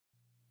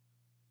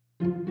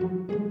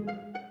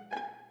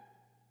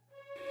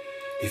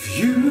If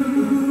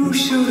you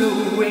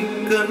should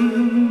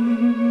awaken,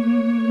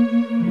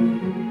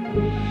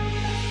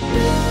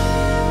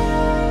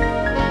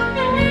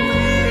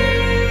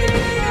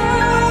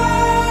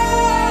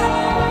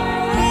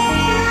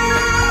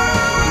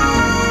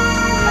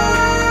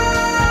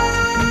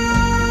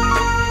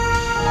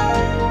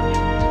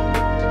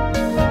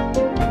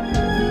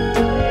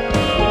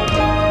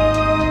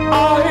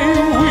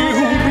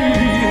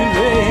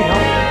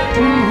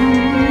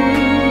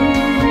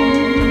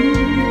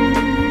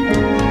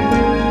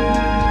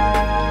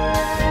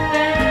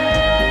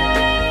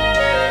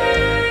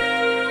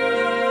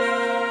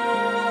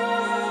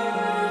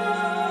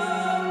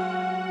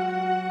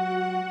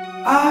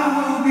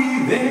 I will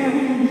be there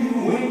when you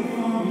wake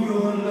from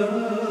your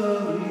lovely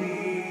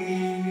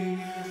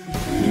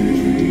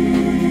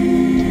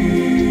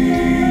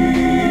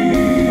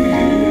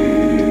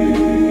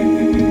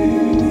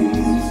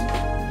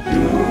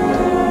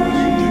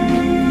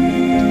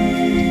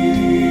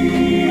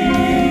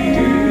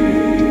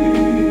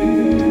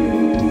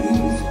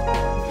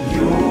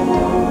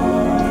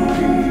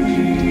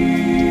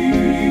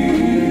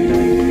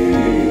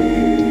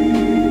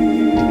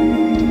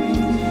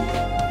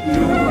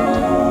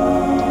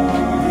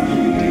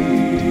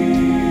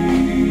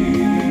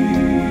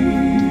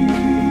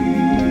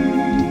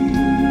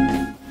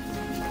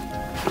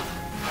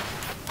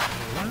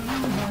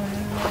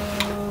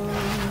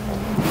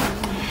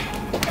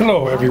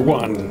Hello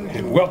everyone,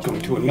 and welcome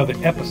to another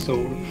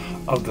episode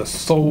of the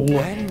Soul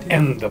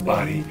and the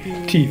Body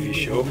TV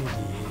show.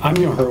 I'm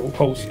your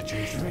host,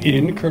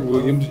 Curt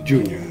Williams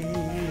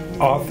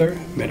Jr., author,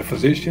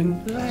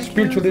 metaphysician,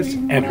 spiritualist,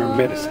 and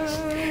hermeticist.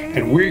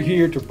 And we're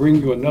here to bring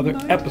you another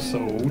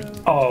episode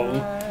of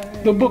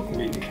the book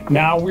reading.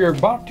 Now we're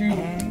about to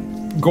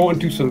go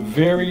into some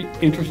very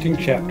interesting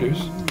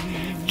chapters.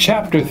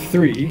 Chapter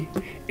 3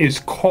 is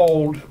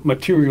called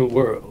Material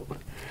World.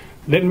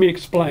 Let me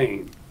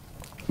explain.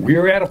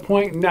 We're at a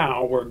point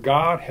now where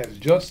God has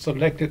just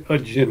selected a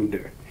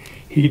gender.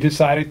 He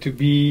decided to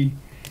be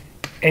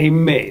a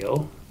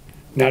male,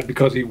 not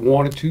because he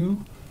wanted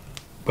to,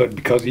 but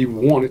because he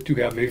wanted to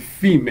have a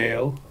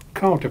female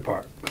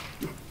counterpart.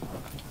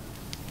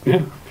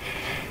 Yeah,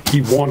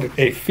 he wanted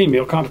a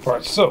female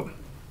counterpart. So,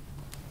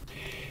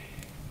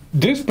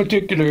 this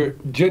particular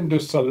gender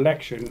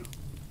selection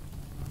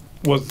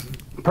was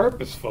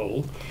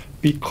purposeful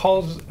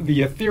because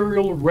the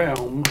ethereal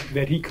realm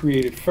that he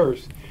created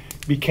first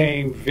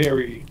became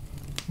very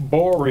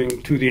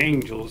boring to the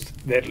angels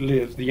that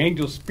live, the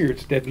angel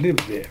spirits that live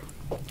there.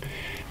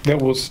 There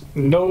was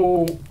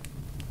no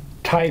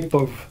type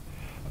of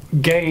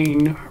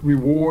gain,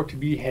 reward to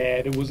be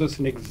had. It was just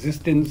an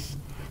existence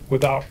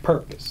without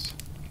purpose.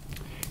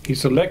 He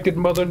selected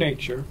Mother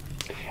Nature,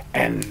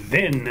 and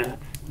then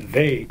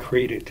they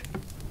created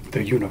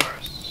the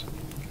universe.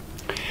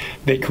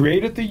 They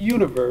created the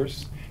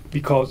universe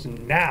because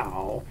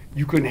now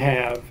you can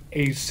have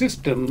a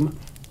system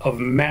of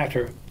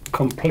matter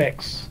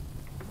complex,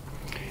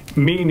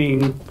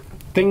 meaning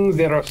things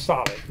that are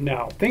solid.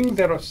 Now, things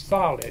that are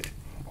solid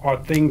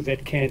are things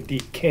that can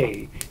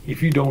decay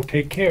if you don't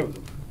take care of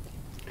them.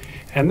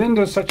 And then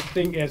there's such a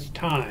thing as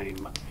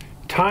time.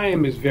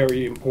 Time is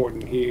very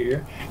important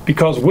here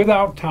because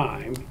without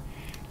time,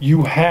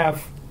 you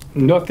have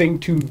nothing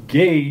to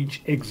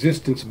gauge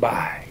existence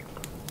by.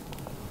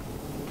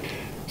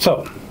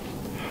 So,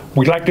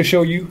 we'd like to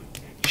show you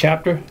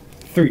Chapter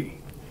 3,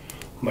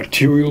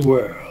 Material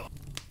World.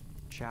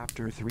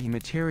 Chapter 3,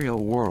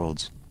 Material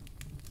Worlds.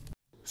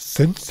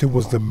 Since it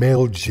was the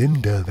male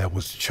gender that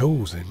was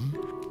chosen,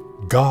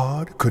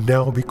 God could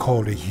now be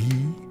called a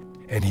he,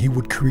 and he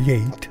would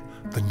create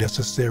the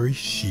necessary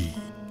she.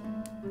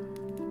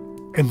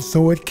 And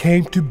so it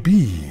came to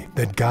be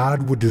that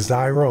God would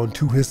desire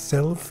unto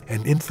himself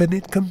an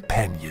infinite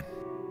companion.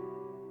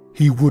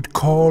 He would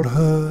call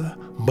her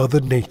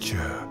Mother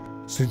Nature,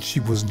 since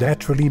she was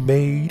naturally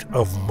made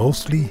of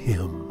mostly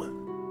him.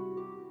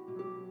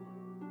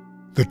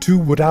 The two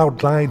would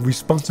outline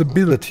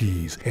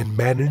responsibilities and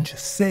manage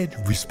said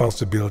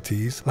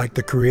responsibilities like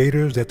the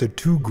creators that the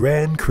two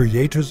grand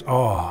creators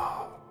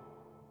are.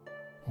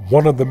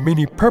 One of the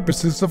many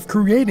purposes of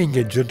creating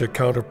a gender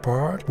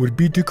counterpart would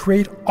be to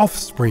create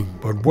offspring.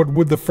 But what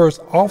would the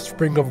first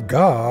offspring of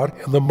God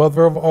and the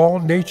mother of all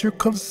nature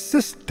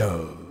consist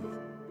of?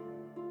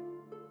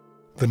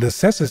 The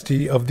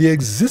necessity of the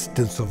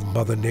existence of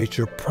Mother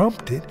Nature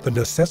prompted the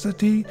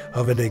necessity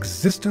of an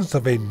existence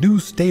of a new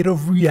state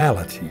of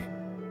reality.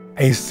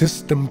 A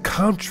system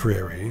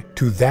contrary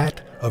to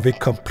that of a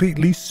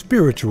completely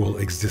spiritual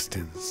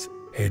existence,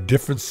 a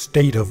different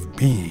state of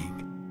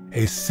being,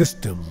 a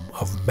system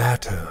of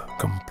matter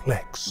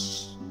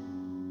complex.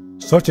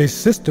 Such a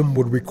system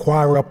would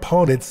require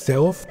upon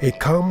itself a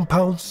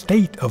compound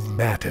state of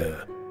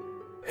matter,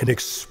 an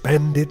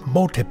expanded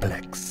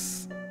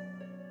multiplex,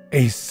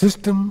 a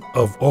system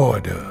of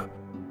order,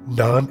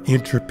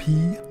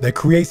 non-entropy that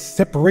creates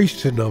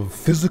separation of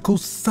physical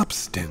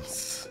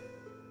substance,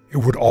 It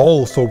would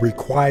also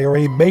require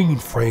a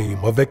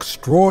mainframe of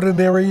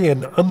extraordinary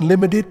and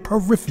unlimited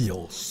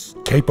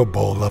peripherals,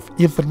 capable of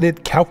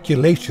infinite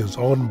calculations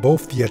on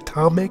both the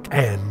atomic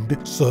and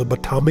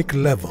subatomic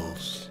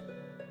levels.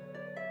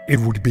 It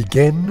would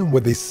begin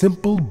with a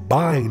simple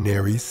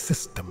binary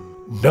system.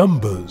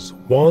 Numbers,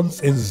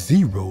 ones and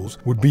zeros,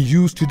 would be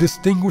used to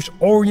distinguish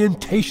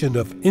orientation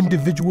of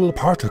individual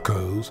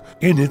particles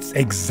in its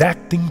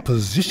exacting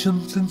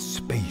positions in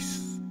space.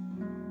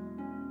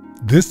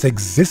 This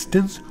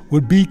existence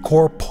would be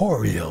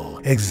corporeal,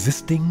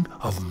 existing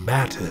of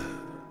matter.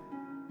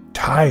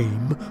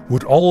 Time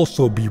would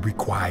also be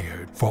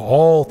required, for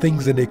all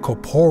things in a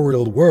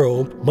corporeal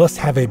world must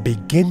have a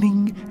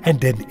beginning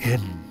and an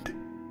end.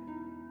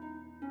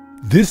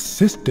 This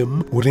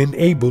system would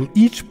enable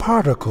each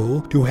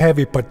particle to have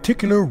a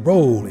particular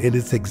role in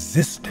its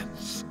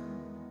existence,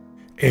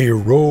 a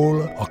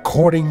role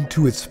according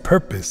to its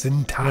purpose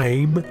in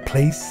time,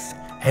 place,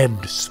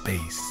 and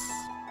space.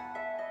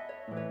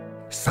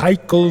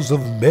 Cycles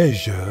of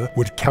measure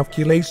would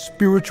calculate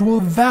spiritual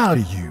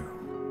value.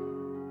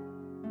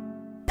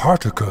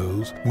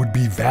 Particles would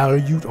be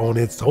valued on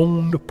its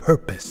own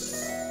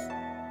purpose.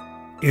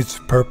 Its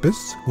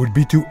purpose would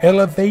be to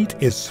elevate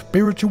its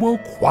spiritual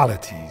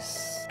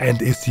qualities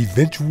and its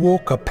eventual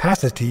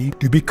capacity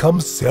to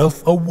become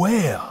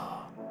self-aware.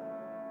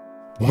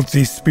 Once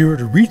a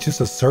spirit reaches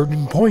a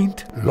certain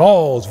point,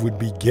 laws would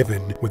be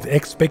given with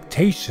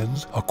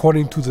expectations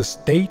according to the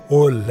state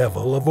or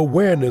level of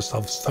awareness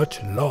of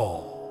such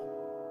law.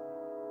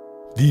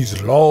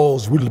 These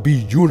laws will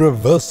be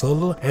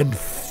universal and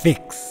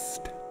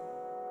fixed,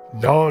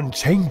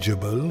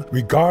 non-changeable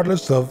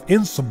regardless of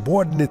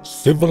insubordinate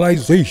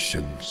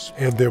civilizations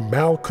and their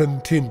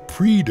malcontent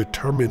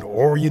predetermined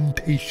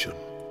orientation.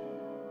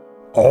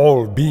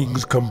 All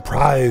beings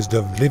comprised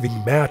of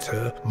living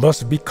matter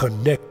must be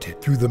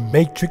connected through the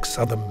matrix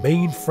of the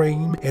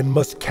mainframe and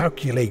must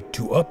calculate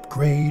to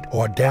upgrade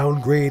or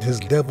downgrade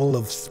his level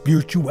of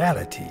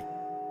spirituality.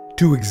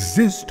 To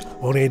exist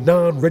on a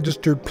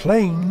non-registered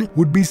plane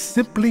would be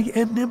simply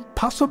an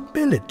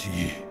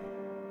impossibility.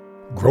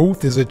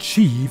 Growth is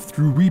achieved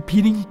through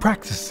repeating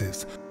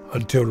practices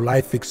until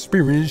life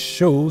experience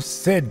shows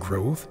said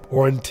growth,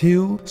 or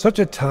until such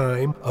a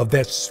time of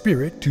that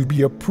spirit to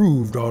be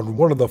approved on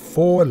one of the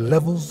 4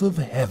 levels of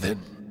heaven.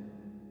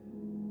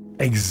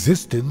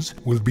 Existence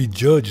will be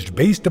judged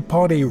based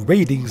upon a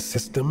rating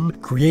system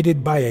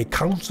created by a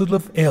council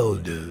of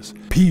elders,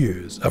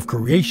 peers of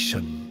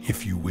creation,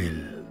 if you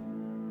will.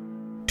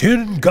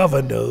 10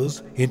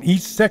 governors in each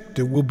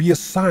sector will be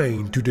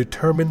assigned to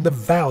determine the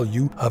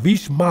value of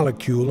each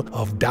molecule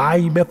of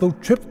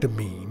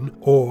dimethyltryptamine,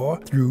 or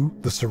through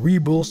the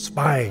cerebral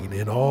spine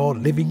in all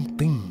living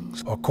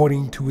things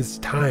according to its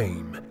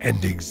time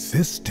and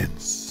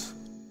existence.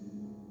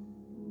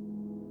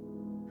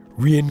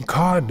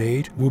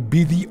 Reincarnate will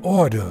be the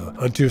order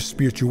until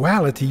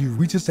spirituality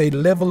reaches a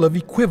level of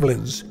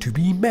equivalence to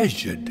be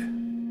measured.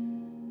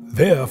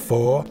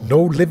 Therefore,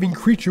 no living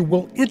creature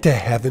will enter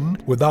heaven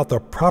without the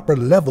proper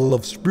level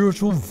of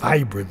spiritual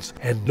vibrance,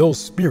 and no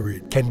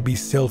spirit can be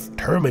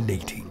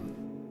self-terminating.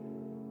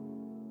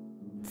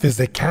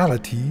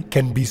 Physicality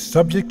can be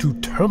subject to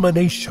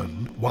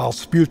termination, while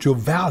spiritual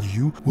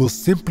value will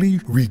simply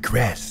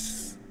regress.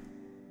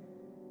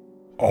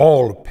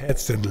 All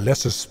pets and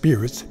lesser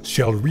spirits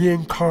shall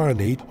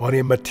reincarnate on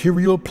a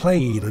material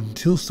plane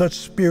until such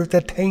spirit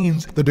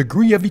attains the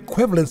degree of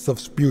equivalence of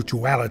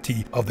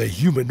spirituality of the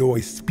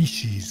humanoid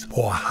species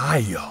or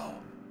higher.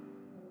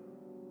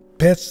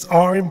 Pets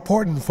are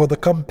important for the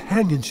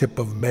companionship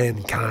of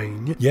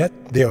mankind, yet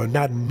they are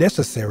not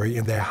necessary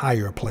in their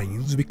higher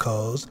planes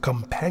because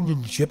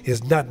companionship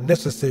is not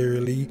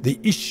necessarily the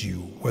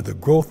issue where the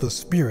growth of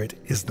spirit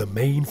is the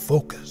main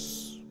focus.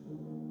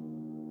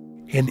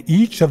 In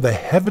each of the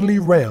heavenly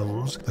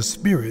realms, the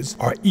spirits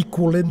are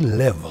equal in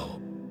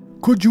level.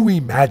 Could you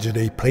imagine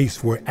a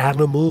place where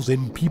animals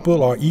and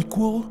people are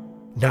equal?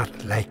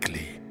 Not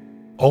likely.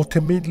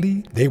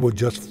 Ultimately, they will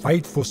just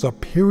fight for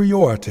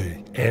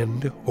superiority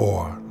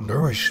and/or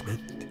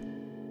nourishment.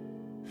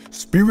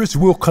 Spirits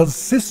will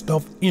consist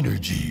of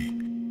energy.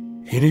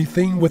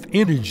 Anything with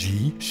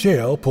energy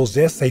shall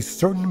possess a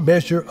certain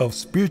measure of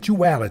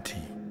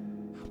spirituality.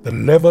 The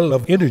level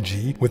of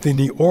energy within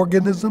the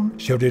organism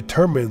shall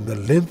determine the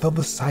length of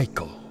the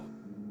cycle.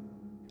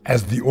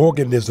 As the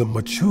organism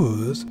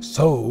matures,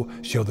 so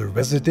shall the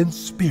resident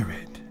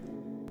spirit.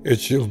 It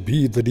shall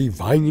be the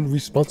divine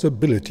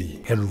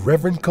responsibility and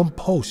reverent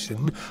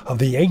compulsion of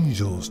the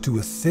angels to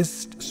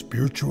assist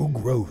spiritual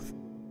growth.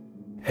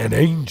 An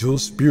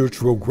angel's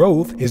spiritual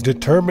growth is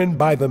determined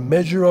by the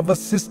measure of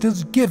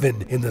assistance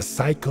given in the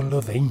cycle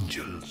of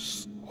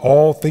angels.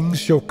 All things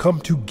shall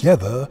come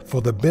together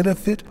for the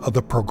benefit of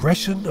the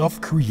progression of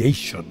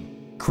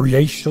creation,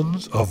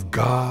 creations of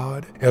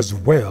God as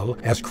well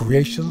as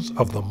creations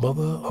of the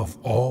Mother of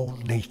all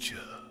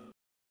nature.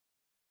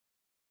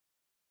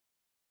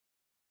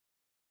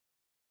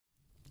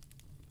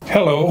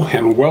 Hello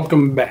and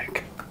welcome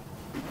back.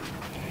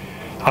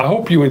 I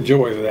hope you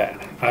enjoyed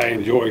that. I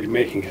enjoyed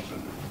making it.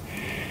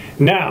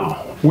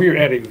 Now, we're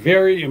at a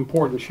very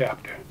important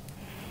chapter,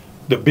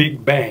 the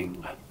Big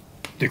Bang,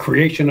 the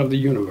creation of the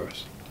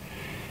universe.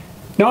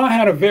 Now, I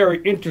had a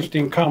very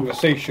interesting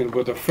conversation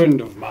with a friend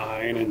of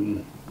mine,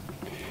 and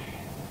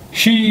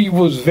she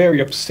was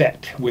very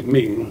upset with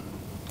me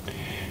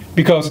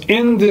because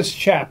in this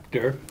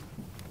chapter,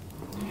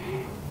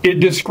 it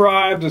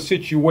describes a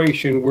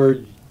situation where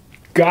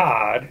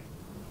God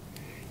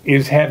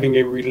is having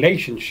a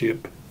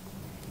relationship,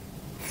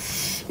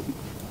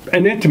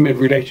 an intimate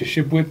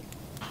relationship with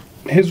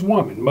his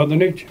woman, Mother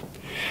Nature.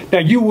 Now,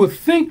 you would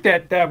think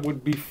that that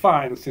would be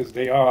fine since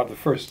they are the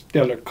first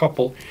stellar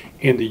couple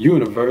in the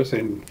universe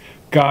and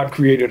God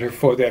created her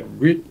for that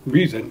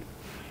reason.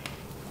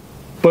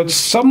 But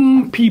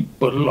some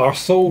people are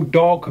so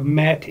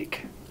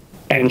dogmatic.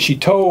 And she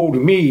told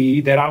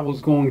me that I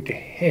was going to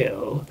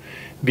hell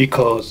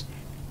because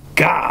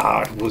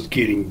God was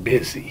getting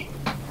busy.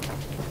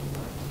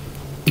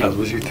 That's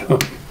what she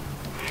told me.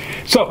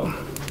 So,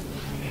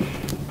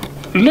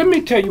 let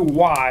me tell you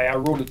why I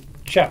wrote a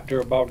chapter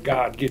about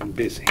God getting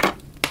busy.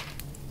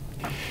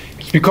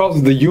 It's because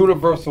of the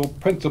universal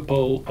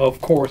principle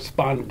of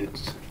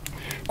correspondence.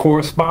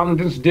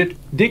 Correspondence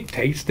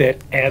dictates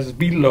that as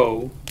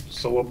below,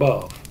 so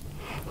above.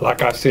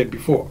 Like I said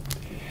before,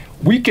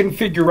 we can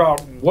figure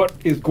out what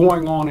is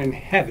going on in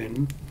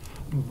heaven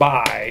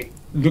by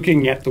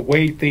looking at the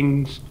way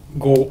things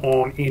go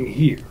on in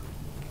here.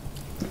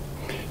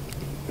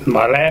 In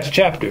my last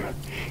chapter,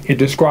 it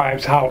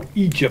describes how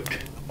Egypt,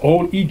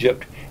 old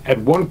Egypt, at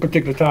one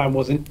particular time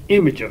was an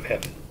image of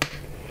heaven.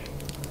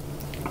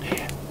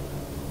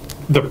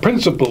 The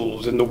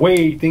principles and the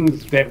way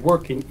things that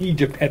work in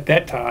Egypt at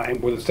that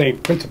time were the same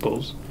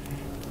principles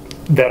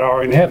that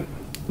are in heaven.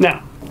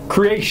 Now,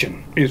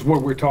 creation is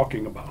what we're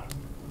talking about.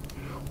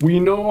 We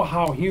know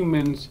how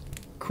humans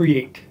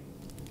create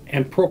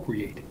and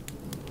procreate.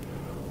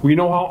 We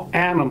know how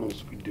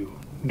animals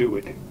do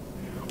it.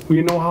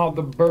 We know how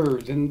the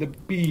birds and the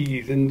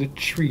bees and the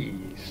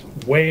trees.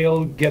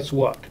 Well, guess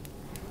what?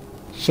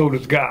 So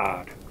does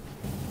God.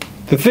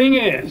 The thing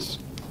is,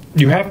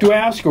 you have to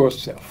ask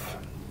yourself,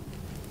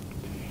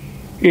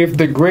 if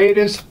the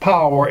greatest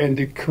power and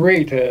the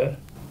creator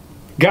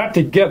got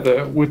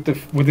together with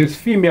his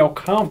female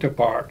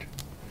counterpart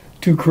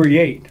to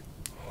create,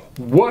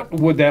 what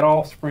would that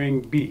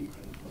offspring be?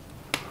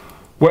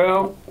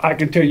 Well, I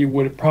can tell you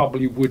what it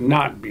probably would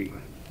not be.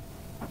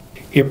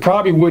 It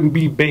probably wouldn't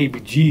be baby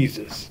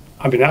Jesus.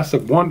 I mean, that's a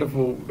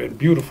wonderful and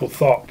beautiful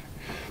thought,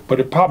 but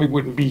it probably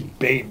wouldn't be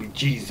baby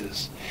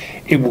Jesus.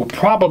 It will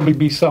probably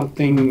be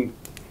something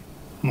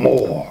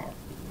more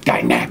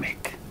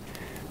dynamic,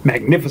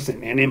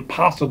 magnificent, and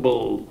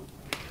impossible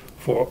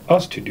for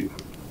us to do.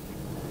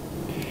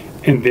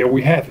 And there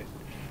we have it,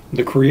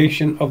 the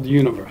creation of the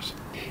universe.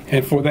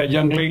 And for that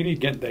young lady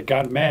that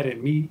got mad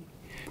at me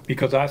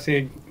because I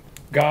said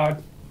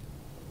God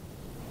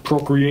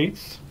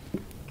procreates,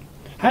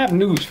 I have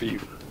news for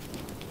you.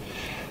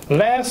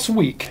 Last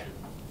week,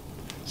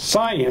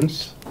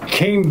 science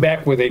came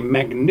back with a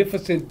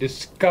magnificent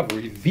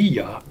discovery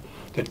via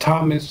the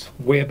Thomas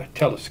Webb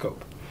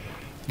telescope.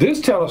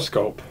 This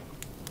telescope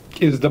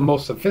is the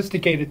most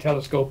sophisticated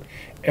telescope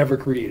ever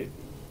created.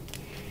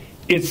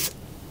 It's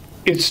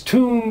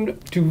tuned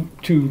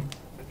to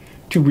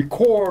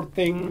record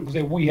things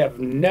that we have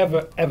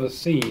never ever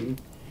seen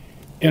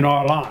in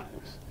our lives.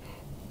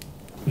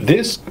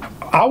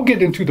 I'll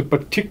get into the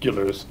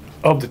particulars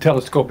of the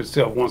telescope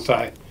itself once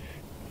I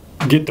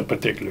get the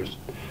particulars.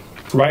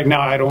 Right now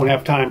I don't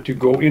have time to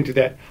go into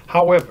that.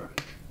 However,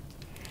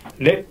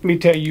 let me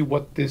tell you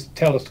what this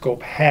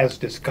telescope has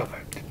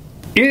discovered.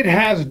 It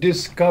has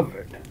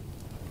discovered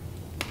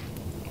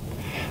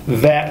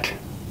that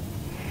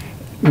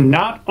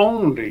not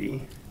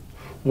only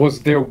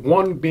was there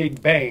one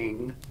Big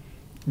Bang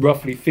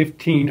roughly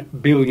 15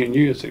 billion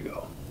years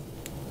ago,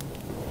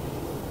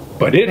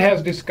 but it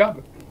has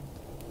discovered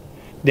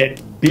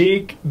that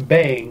Big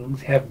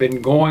Bangs have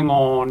been going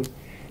on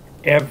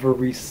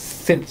ever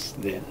since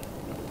then.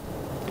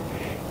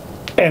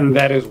 And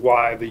that is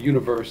why the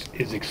universe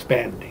is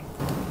expanding.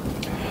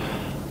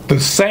 The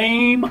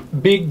same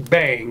Big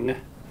Bang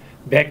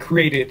that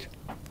created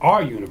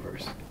our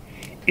universe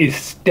is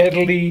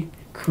steadily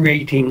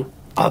creating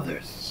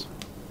others,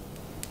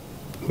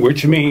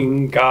 which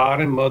means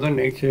God and Mother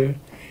Nature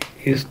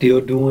is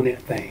still doing their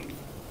thing.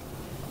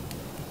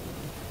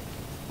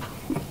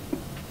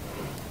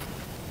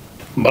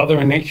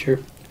 Mother Nature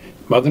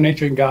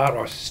and God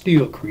are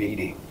still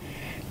creating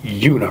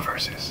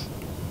universes.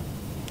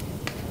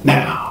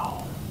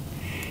 Now,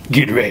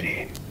 get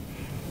ready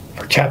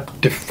for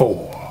chapter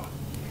 4,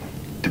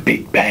 the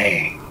Big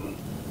Bang.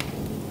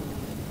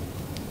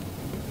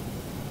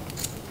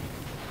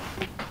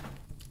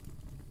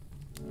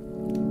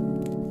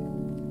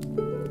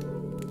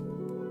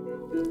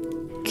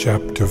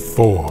 Chapter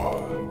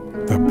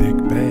 4, the Big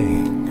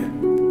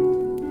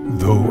Bang.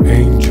 Though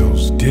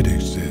angels did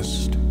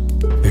exist,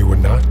 they were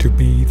not to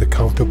be the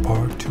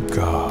counterpart to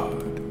God.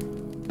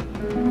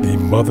 The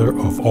mother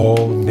of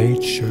all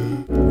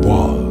nature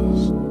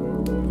was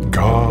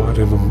God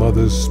and the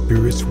mother's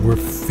spirits were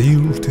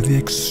filled to the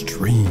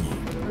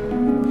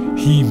extreme.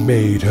 He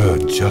made her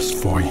just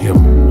for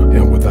him,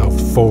 and without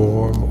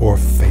form or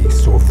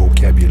face or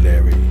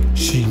vocabulary,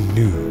 she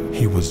knew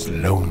he was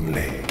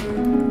lonely.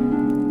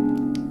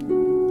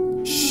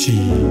 She,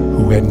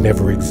 who had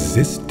never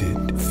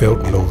existed, felt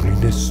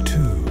loneliness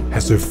too,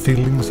 as her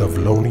feelings of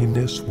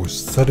loneliness were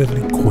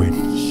suddenly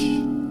quenched.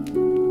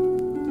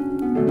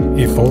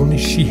 If only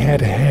she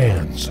had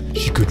hands,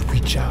 she could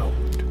reach out.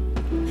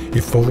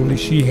 If only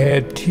she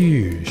had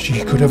tears,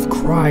 she could have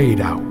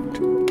cried out.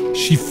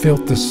 She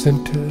felt the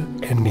center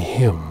and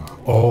him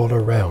all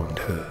around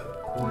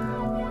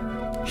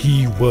her.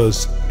 He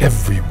was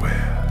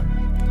everywhere.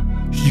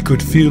 She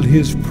could feel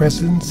his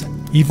presence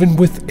even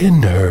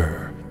within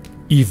her,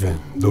 even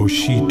though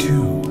she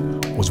too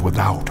was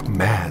without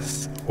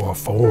mass or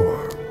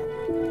form.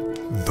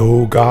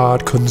 Though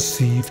God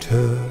conceived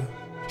her,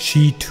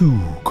 she too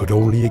could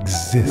only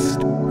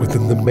exist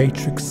within the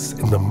matrix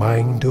in the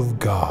mind of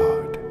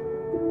God.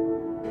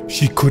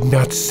 She could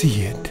not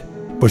see it,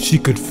 but she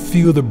could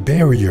feel the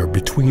barrier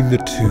between the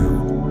two,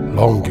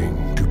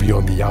 longing to be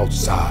on the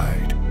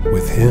outside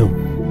with him.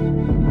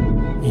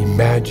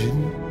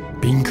 Imagine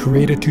being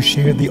created to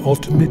share the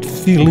ultimate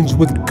feelings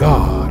with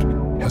God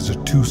as the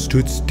two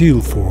stood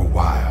still for a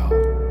while,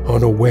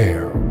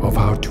 unaware of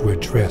how to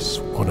address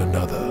one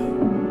another.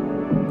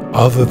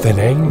 Other than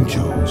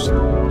angels,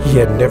 he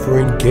had never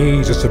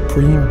engaged a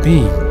supreme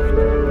being,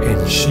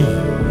 and she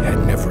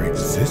had never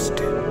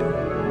existed.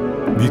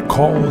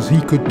 Because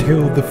he could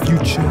tell the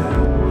future,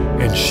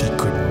 and she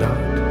could not,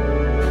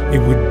 it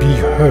would be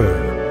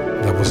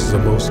her that was the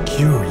most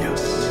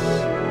curious.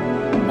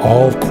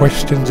 All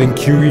questions and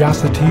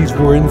curiosities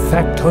were in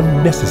fact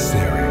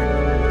unnecessary,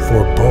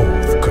 for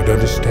both could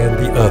understand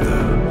the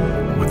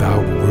other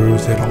without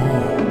words at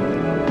all.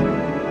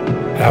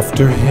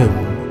 After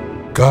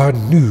him, God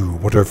knew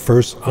what her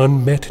first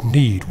unmet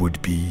need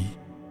would be.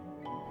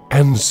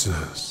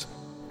 Answers.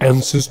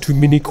 Answers to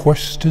many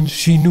questions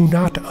she knew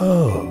not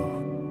of.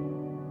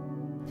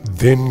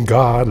 Then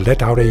God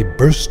let out a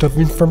burst of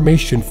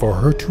information for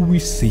her to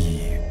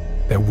receive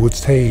that would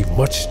save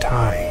much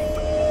time.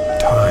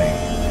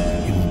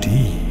 Time,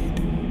 indeed.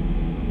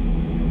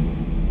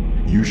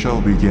 You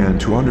shall begin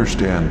to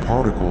understand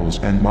particles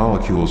and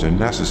molecules and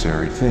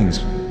necessary things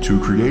to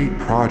create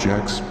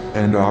projects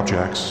and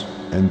objects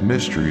and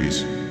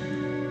mysteries.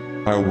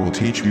 I will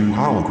teach you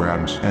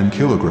holograms and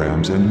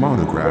kilograms and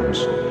monograms.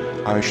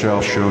 I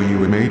shall show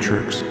you a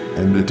matrix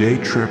and the day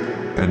trip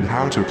and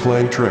how to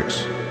play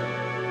tricks.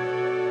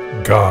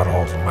 God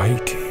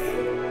Almighty.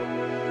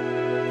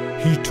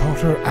 He taught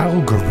her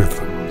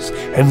algorithms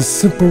and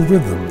simple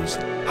rhythms,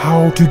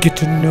 how to get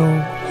to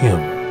know him.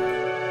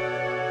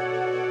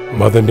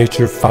 Mother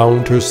Nature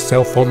found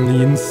herself on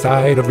the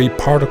inside of a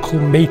particle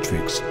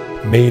matrix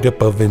made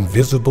up of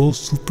invisible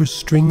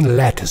superstring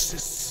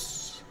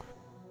lattices.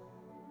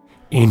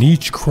 In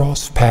each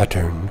cross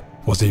pattern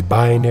was a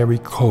binary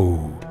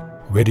code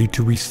ready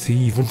to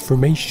receive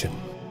information.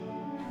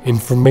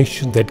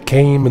 Information that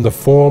came in the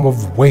form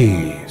of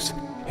waves,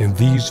 and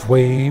these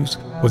waves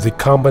was a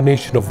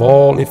combination of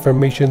all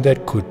information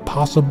that could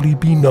possibly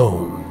be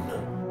known.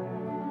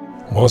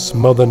 Once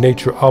Mother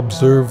Nature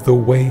observed the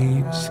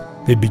waves,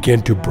 they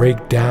began to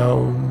break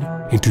down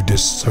into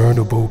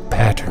discernible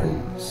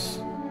patterns.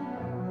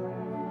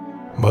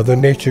 Mother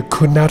Nature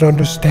could not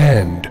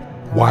understand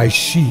why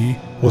she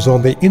was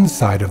on the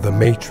inside of the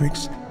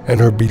matrix and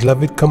her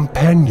beloved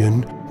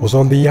companion was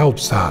on the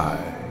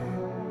outside.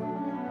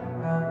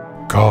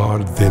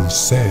 God then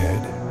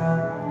said,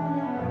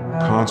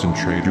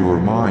 Concentrate your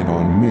mind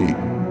on me.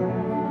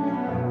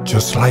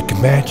 Just like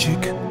magic,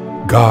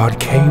 God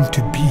came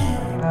to be.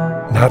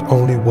 Not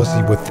only was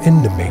he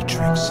within the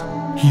matrix,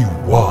 he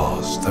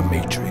was the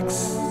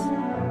matrix.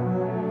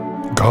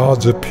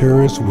 God's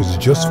appearance was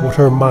just what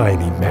her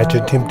mind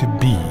imagined him to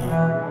be.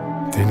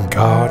 Then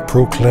God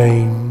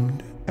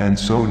proclaimed, And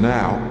so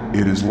now,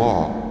 it is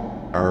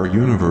law. Our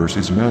universe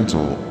is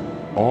mental.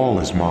 All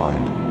is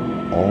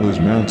mind. All is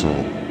mental.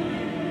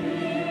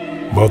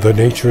 Mother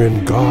Nature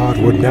and God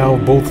were now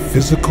both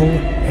physical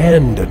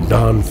and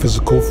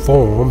non-physical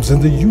forms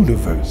in the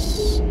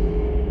universe.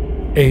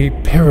 A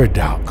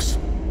paradox.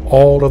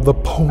 All of the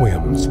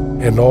poems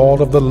and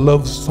all of the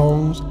love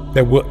songs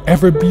that will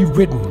ever be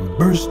written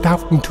burst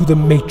out into the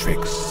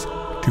matrix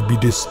to be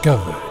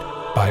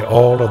discovered by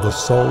all of the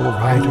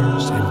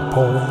songwriters and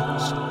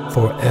poets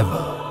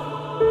forever.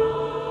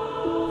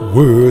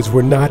 Words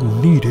were not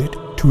needed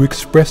to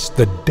express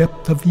the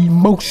depth of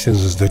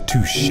emotions the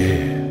two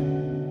shared.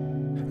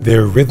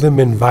 Their rhythm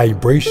and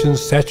vibration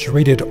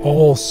saturated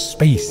all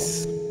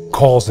space,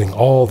 causing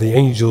all the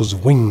angels'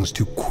 wings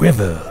to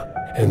quiver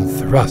and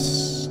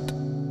thrust,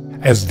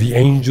 as the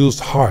angels'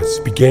 hearts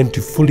began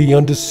to fully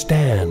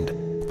understand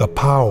the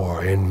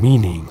power and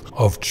meaning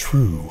of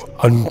true,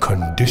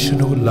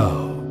 unconditional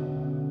love.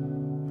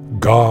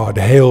 God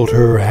held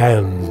her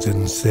hands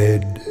and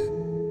said,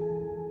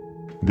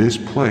 This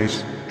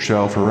place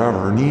shall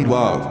forever need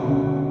love.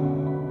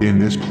 In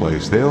this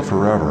place they'll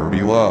forever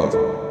be loved.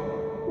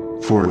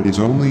 For it is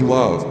only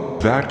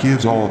love that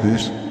gives all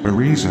this a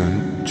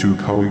reason to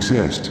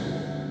coexist.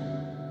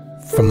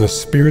 From the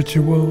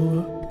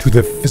spiritual to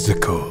the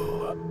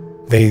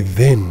physical, they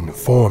then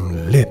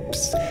form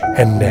lips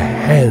and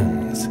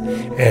hands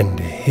and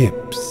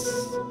hips.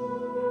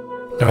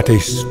 Not a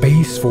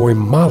space for a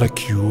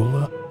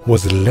molecule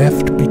was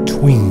left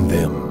between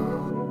them.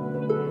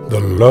 The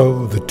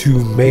love the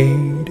two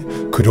made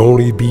could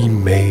only be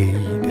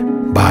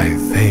made by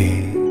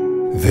they,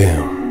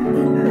 them.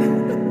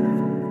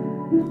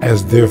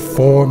 As their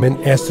form and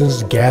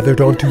essence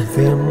gathered onto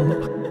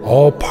them,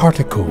 all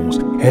particles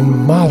and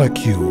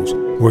molecules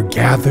were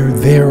gathered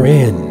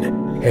therein,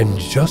 and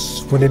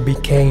just when it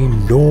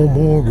became no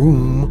more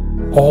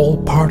room, all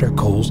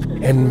particles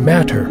and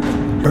matter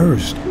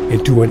burst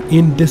into an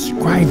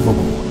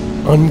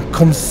indescribable,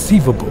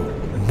 unconceivable,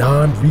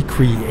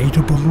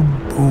 non-recreatable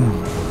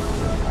boom.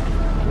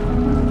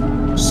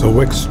 So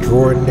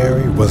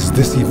extraordinary was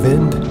this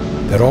event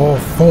that all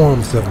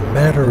forms of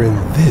matter in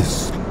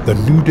this, the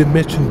new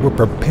dimension, were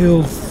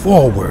propelled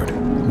forward,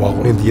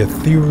 while in the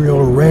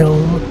ethereal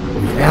realm,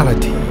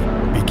 reality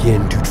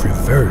began to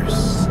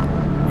traverse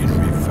in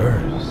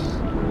reverse.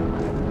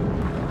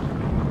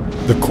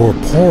 The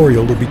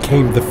corporeal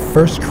became the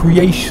first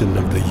creation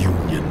of the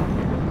union.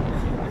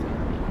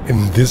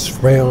 In this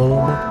realm,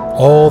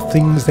 all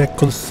things that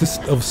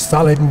consist of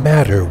solid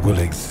matter will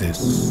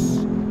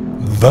exist.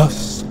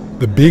 Thus,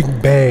 the Big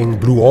Bang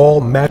blew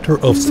all matter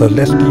of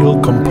celestial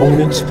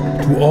components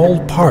to all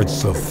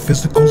parts of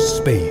physical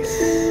space,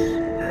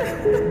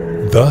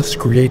 thus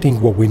creating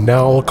what we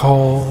now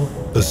call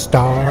the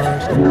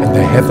stars and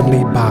the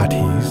heavenly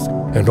bodies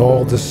and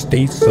all the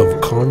states of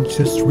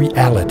conscious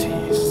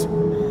realities.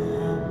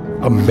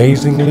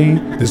 Amazingly,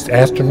 this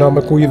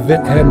astronomical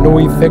event had no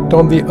effect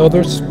on the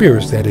other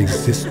spirits that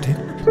existed,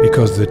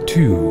 because the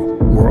two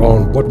were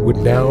on what would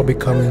now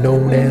become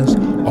known as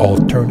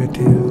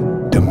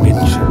alternative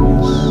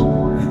dimensions.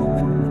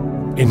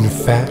 In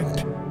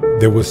fact,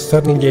 there was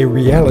suddenly a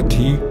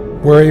reality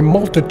where a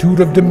multitude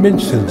of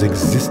dimensions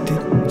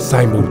existed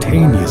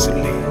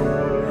simultaneously.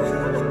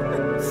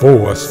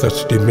 4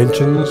 such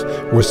dimensions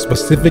were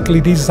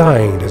specifically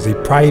designed as a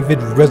private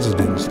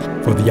residence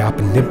for the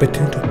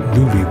omnipotent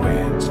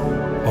newlyweds.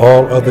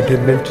 All other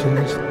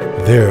dimensions,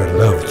 their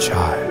love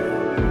child.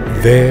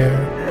 There,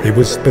 they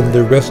would spend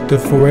the rest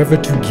of forever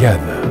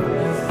together,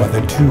 while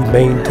the two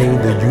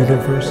maintained the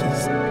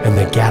universes and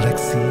the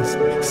galaxies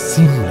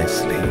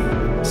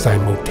seamlessly,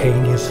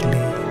 simultaneously,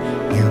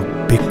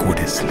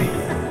 ubiquitously.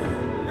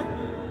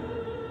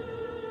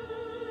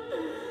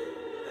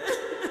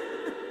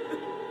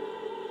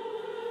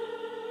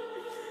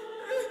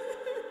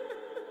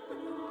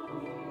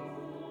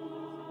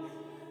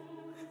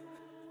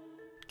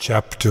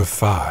 Chapter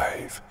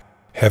 5.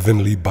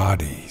 Heavenly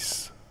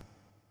Bodies.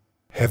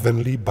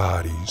 Heavenly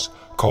bodies,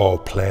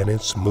 called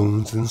planets,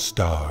 moons, and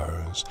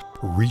stars,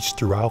 reach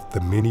throughout the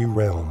many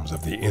realms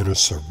of the inner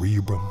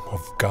cerebrum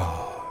of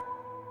God.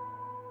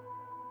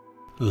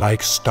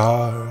 Like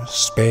stars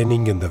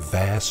spanning in the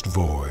vast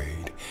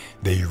void,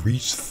 they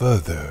reach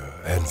further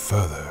and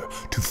further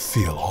to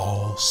fill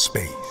all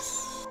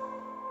space.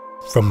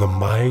 From the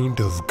mind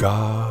of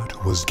God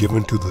was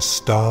given to the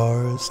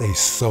stars a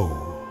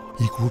soul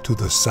equal to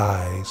the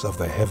size of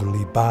the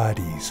heavenly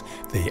bodies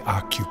they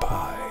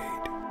occupied.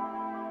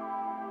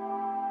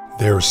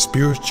 Their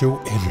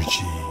spiritual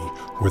energy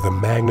were the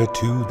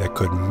magnitude that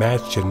could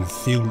match and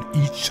fill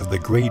each of the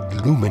great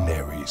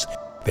luminaries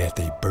that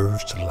they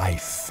birthed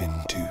life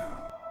into.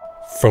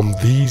 From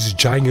these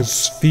giant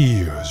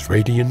spheres,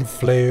 radiant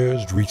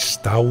flares reached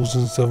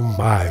thousands of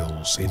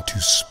miles into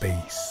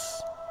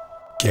space.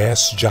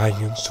 Gas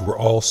giants were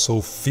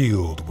also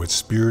filled with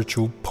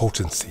spiritual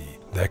potency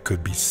that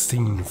could be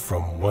seen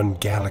from one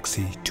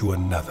galaxy to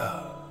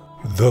another,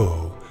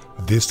 though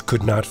this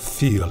could not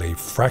fill a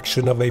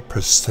fraction of a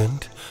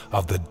percent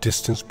of the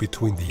distance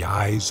between the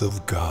eyes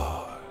of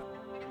God.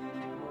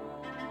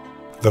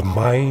 The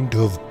mind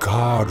of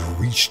God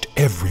reached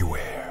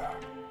everywhere.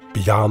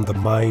 Beyond the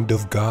mind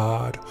of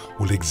God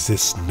will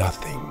exist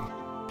nothing,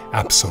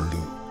 absolute.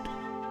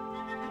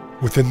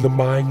 Within the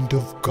mind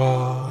of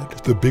God,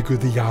 the bigger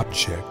the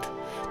object,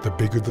 the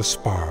bigger the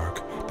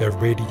spark that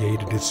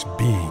radiated its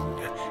being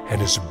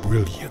and its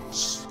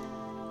brilliance.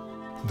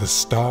 The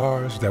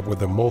stars that were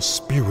the most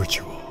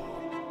spiritual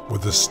were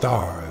the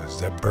stars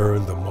that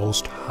burned the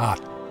most hot.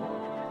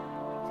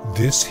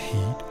 This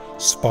heat,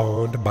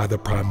 spawned by the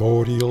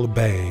primordial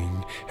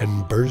bang,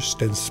 and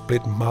burst and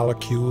split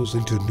molecules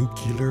into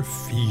nuclear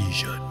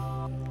fission.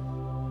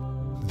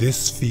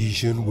 This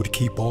fission would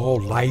keep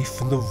all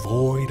life in the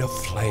void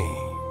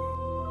aflame.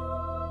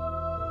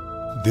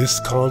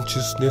 This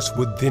consciousness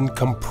would then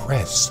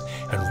compress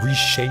and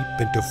reshape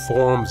into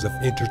forms of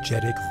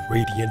energetic,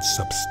 radiant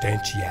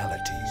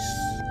substantialities.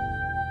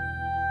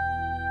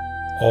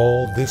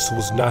 All this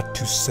was not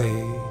to say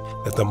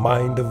that the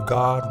mind of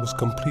God was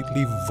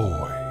completely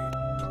void,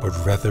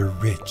 but rather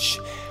rich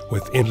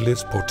with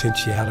endless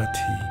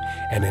potentiality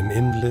and an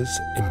endless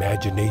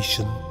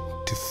imagination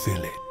to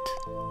fill it.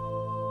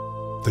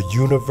 The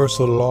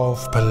universal law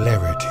of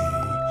polarity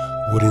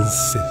would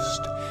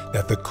insist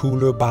that the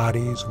cooler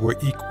bodies were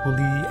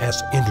equally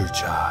as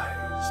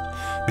energized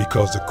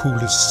because the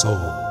coolest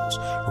souls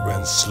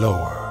ran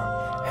slower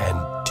and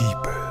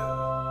deeper.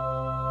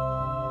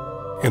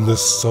 In the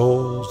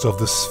souls of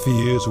the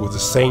spheres were the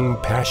same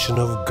passion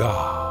of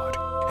God,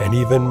 and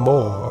even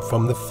more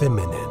from the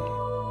feminine,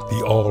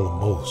 the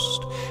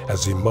almost,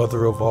 as the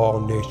mother of all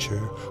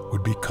nature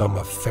would become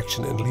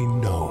affectionately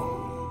known.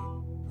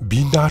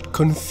 Be not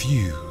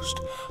confused.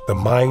 The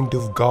mind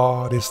of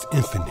God is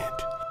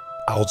infinite.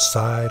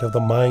 Outside of the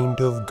mind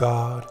of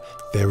God,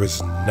 there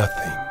is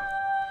nothing.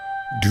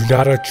 Do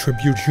not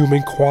attribute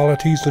human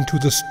qualities unto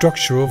the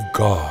structure of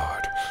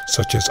God,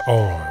 such as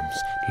arms,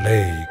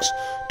 legs,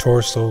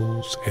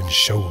 torsos, and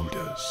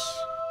shoulders,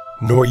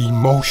 nor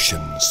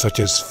emotions such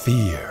as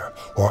fear,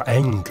 or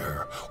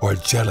anger, or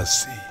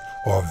jealousy,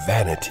 or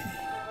vanity.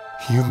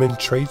 Human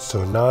traits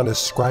are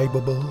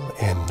non-ascribable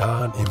and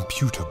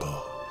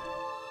non-imputable.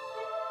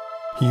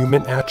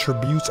 Human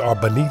attributes are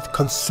beneath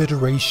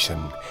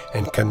consideration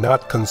and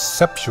cannot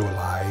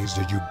conceptualize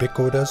the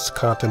ubiquitous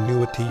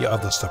continuity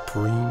of the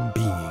Supreme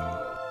Being.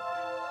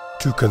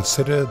 To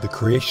consider the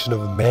creation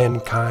of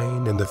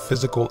mankind in the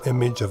physical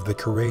image of the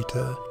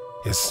Creator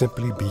is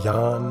simply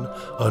beyond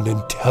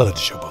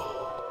unintelligible.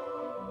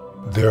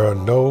 There are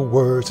no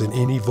words in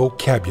any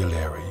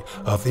vocabulary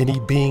of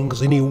any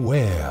beings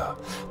anywhere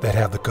that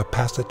have the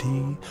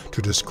capacity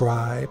to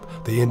describe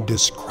the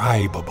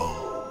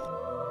indescribable.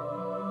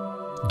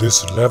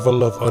 This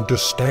level of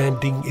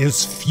understanding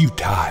is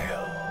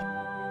futile.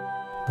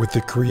 With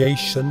the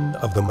creation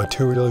of the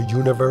material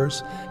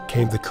universe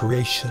came the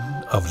creation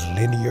of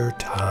linear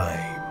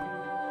time.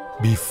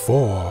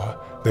 Before,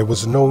 there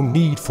was no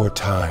need for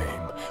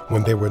time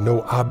when there were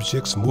no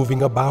objects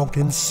moving about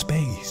in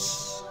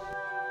space.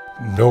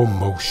 No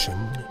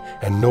motion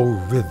and no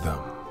rhythm,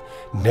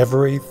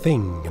 never a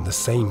thing in the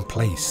same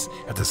place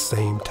at the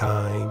same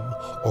time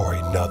or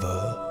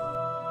another.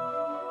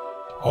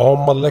 All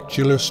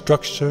molecular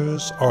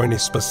structures are in a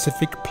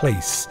specific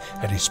place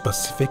at a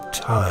specific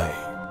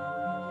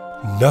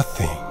time.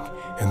 Nothing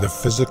in the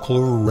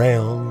physical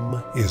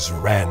realm is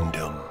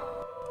random.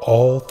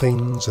 All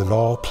things in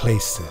all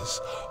places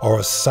are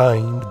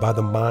assigned by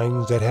the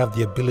minds that have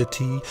the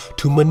ability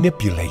to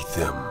manipulate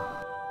them.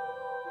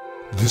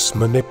 This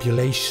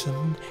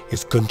manipulation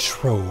is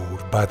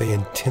controlled by the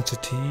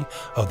intensity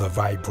of the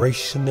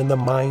vibration in the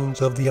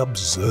minds of the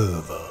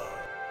observer.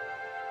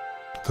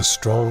 The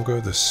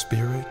stronger the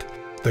spirit,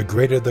 the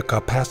greater the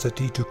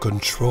capacity to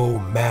control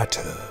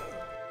matter.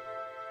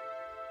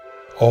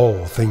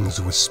 All things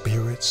with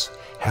spirits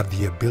have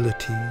the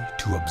ability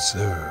to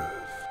observe.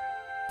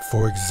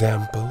 For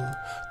example,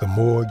 the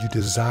more you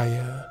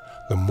desire,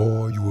 the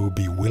more you will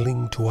be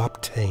willing to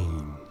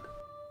obtain.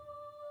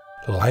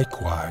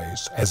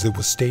 Likewise, as it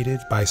was stated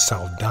by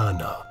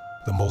Saldana,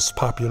 the most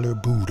popular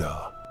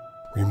Buddha,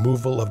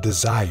 removal of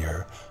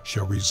desire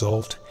shall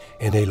result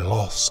in a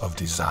loss of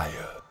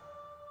desire.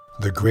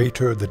 The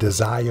greater the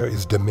desire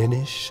is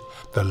diminished,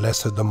 the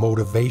lesser the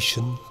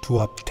motivation to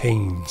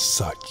obtain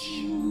such.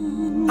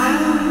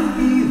 I'll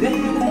be there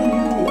when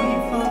you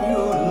wait for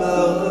your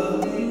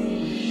love.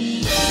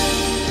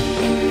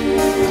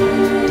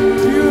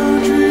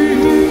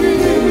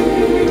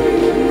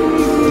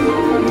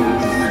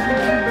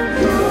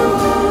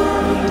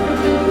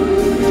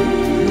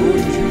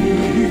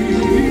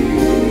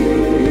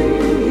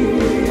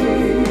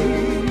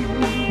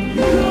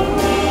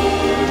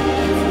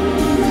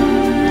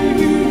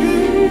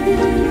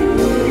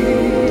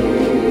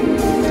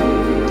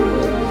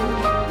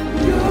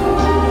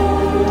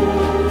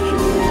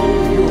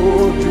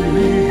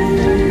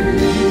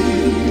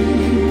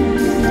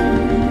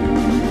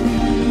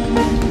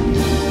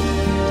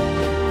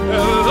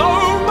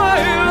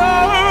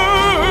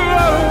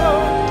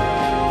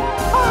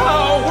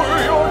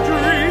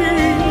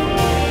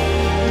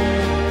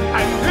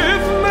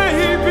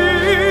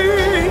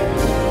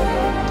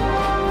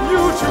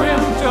 Your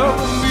dreamt of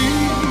me.